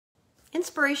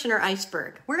Inspiration or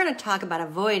iceberg? We're going to talk about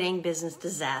avoiding business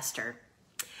disaster.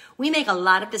 We make a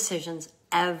lot of decisions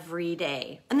every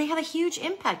day, and they have a huge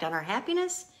impact on our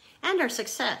happiness and our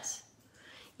success.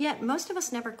 Yet most of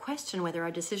us never question whether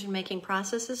our decision-making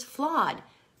process is flawed.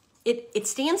 It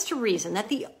stands to reason that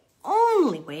the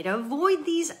only way to avoid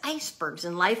these icebergs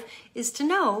in life is to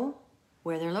know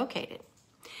where they're located.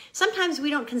 Sometimes we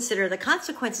don't consider the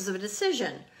consequences of a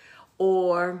decision,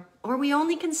 or we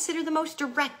only consider the most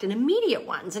direct and immediate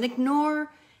ones and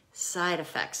ignore side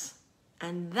effects.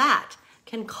 And that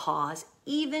can cause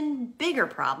even bigger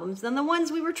problems than the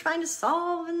ones we were trying to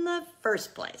solve in the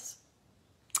first place.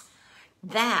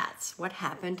 That's what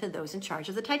happened to those in charge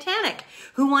of the Titanic,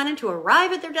 who wanted to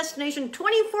arrive at their destination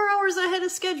 24 hours ahead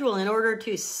of schedule in order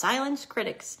to silence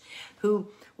critics who,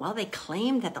 while they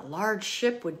claimed that the large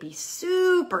ship would be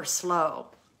super slow,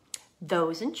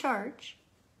 those in charge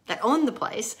that owned the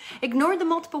place ignored the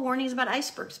multiple warnings about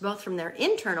icebergs, both from their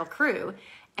internal crew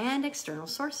and external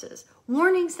sources.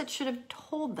 Warnings that should have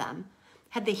told them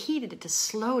had they heeded it to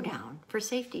slow down for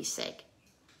safety's sake.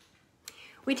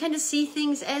 We tend to see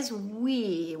things as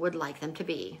we would like them to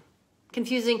be,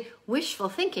 confusing wishful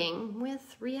thinking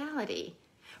with reality.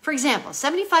 For example,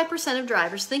 75% of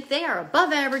drivers think they are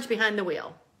above average behind the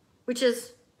wheel, which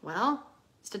is, well,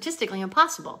 statistically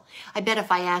impossible. I bet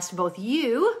if I asked both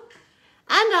you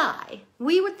and I,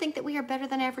 we would think that we are better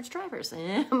than average drivers.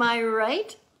 Am I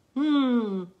right?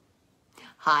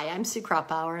 Hi, I'm Sue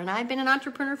Kropauer, and I've been an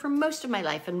entrepreneur for most of my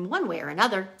life in one way or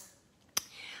another.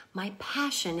 My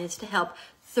passion is to help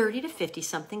 30 to 50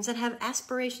 somethings that have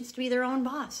aspirations to be their own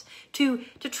boss, to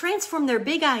transform their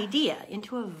big idea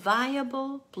into a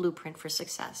viable blueprint for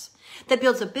success that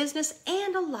builds a business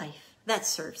and a life that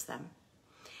serves them.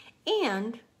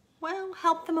 And, well,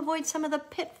 help them avoid some of the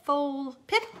pitfalls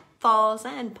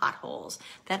and potholes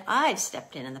that I've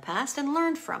stepped in the past and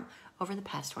learned from over the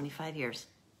past 25 years.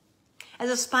 As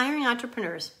aspiring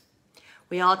entrepreneurs,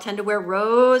 we all tend to wear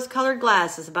rose-colored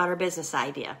glasses about our business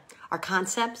idea, our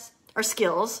concepts, our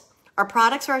skills, our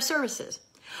products, or our services.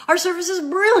 Our service is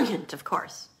brilliant, of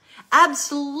course.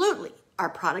 Absolutely. Our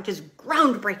product is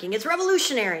groundbreaking. It's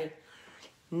revolutionary.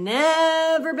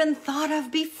 Never been thought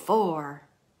of before.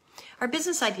 Our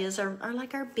business ideas are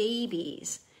like our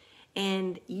babies.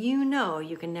 And you know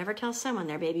you can never tell someone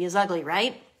their baby is ugly,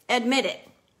 right? Admit it.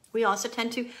 We also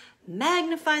tend to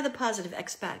magnify the positive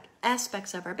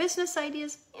aspects of our business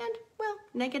ideas and, well,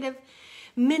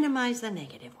 minimize the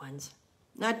negative ones.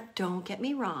 Now, don't get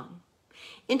me wrong.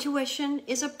 Intuition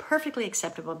is a perfectly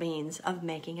acceptable means of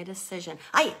making a decision.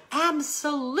 I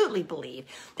absolutely believe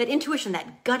that intuition,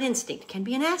 that gut instinct, can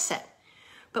be an asset.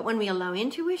 But when we allow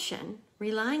intuition,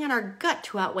 relying on our gut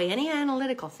to outweigh any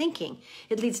analytical thinking,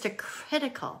 it leads to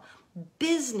critical,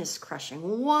 business-crushing,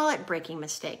 wallet-breaking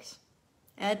mistakes.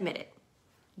 Admit it.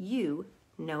 You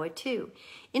know it too.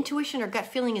 Intuition or gut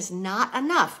feeling is not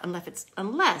enough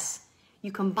unless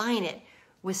you combine it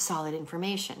with solid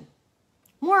information.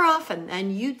 More often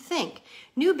than you'd think,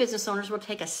 new business owners will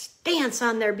take a stance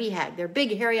on their BHAG, their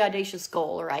big, hairy, audacious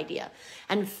goal or idea,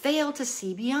 and fail to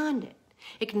see beyond it,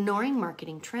 ignoring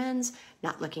marketing trends,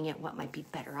 not looking at what might be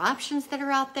better options that are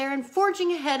out there, and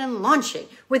forging ahead and launching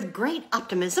with great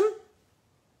optimism,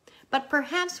 but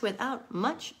perhaps without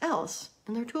much else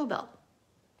in their tool belt.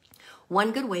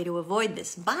 One good way to avoid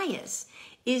this bias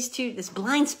this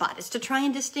blind spot, is to try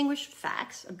and distinguish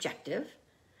facts, objective,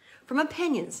 from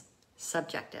opinions,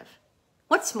 subjective.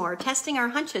 What's more, testing our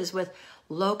hunches with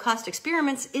low-cost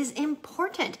experiments is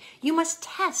important. You must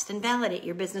test and validate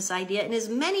your business idea in as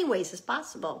many ways as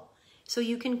possible so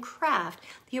you can craft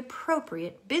the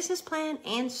appropriate business plan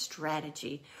and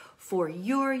strategy for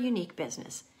your unique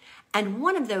business. And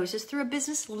one of those is through a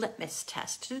business litmus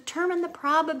test to determine the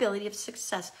probability of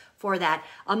success for that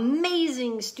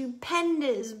amazing,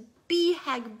 stupendous,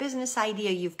 BHAG business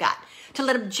idea you've got, to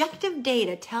let objective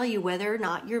data tell you whether or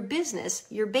not your business,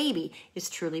 your baby, is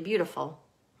truly beautiful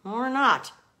or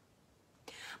not.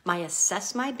 My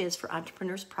Assess My Biz for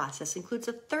Entrepreneurs process includes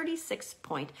a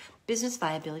 36-point business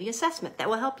viability assessment that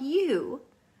will help you.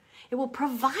 It will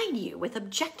provide you with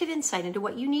objective insight into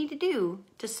what you need to do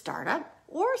to start up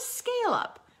or scale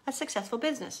up a successful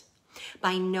business.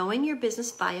 By knowing your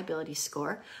business viability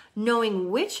score, knowing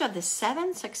which of the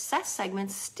 7 success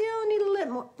segments still need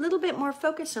a little bit more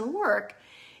focus and work,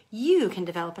 you can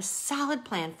develop a solid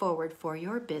plan forward for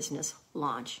your business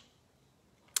launch.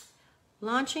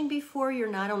 Launching before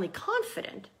you're not only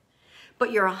confident,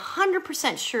 but you're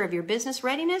 100% sure of your business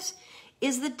readiness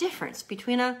is the difference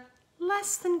between a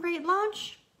less than great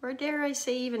launch, or dare I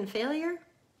say even failure,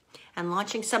 and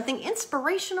launching something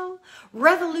inspirational,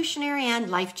 revolutionary, and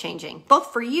life-changing,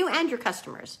 both for you and your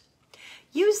customers.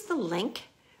 Use the link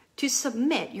to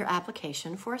submit your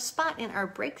application for a spot in our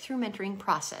breakthrough mentoring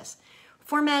process.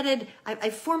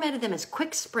 I've formatted them as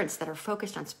quick sprints that are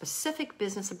focused on specific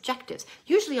business objectives,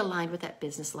 usually aligned with that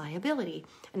business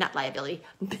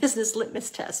business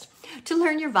litmus test, to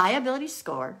learn your viability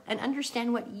score and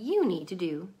understand what you need to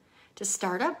do to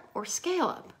start up or scale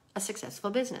up a successful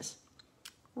business,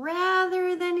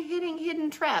 rather than hitting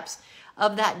hidden traps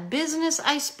of that business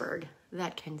iceberg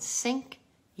that can sink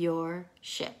your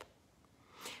ship.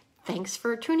 Thanks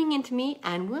for tuning in to me,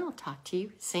 and we'll talk to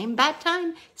you same bat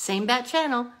time, same bat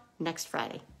channel next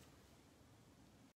Friday.